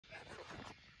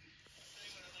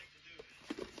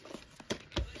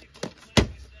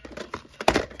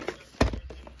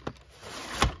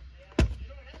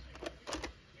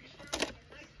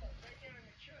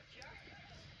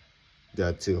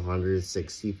the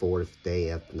 264th day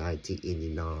of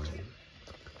 1989.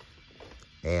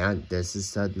 And this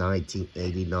is a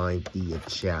 1989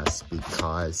 VHS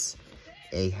because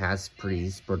it has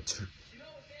Priest,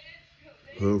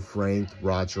 Who Framed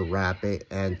Roger Rabbit,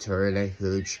 and Turtle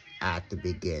Hooch at the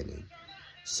beginning.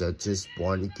 So just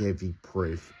want to give you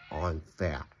proof on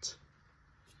fact.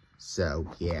 So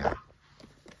yeah.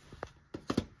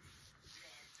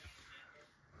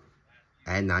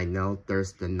 And I know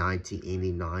there's the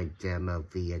 1989 demo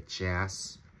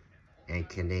VHS and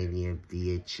Canadian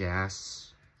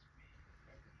VHS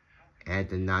and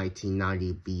the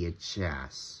 1990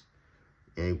 VHS,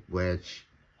 in which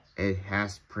it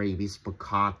has previous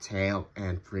Cocktail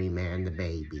and Freeman the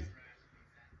Baby,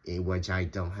 in which I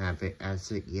don't have it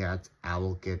as it yet. I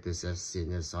will get this as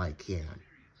soon as I can.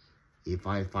 If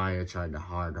I find it, try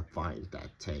hard to find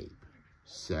that tape.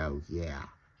 So yeah,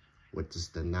 which is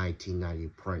the 1990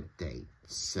 print date.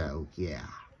 So yeah,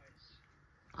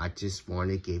 I just want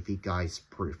to give you guys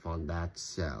proof on that.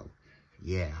 So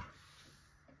yeah.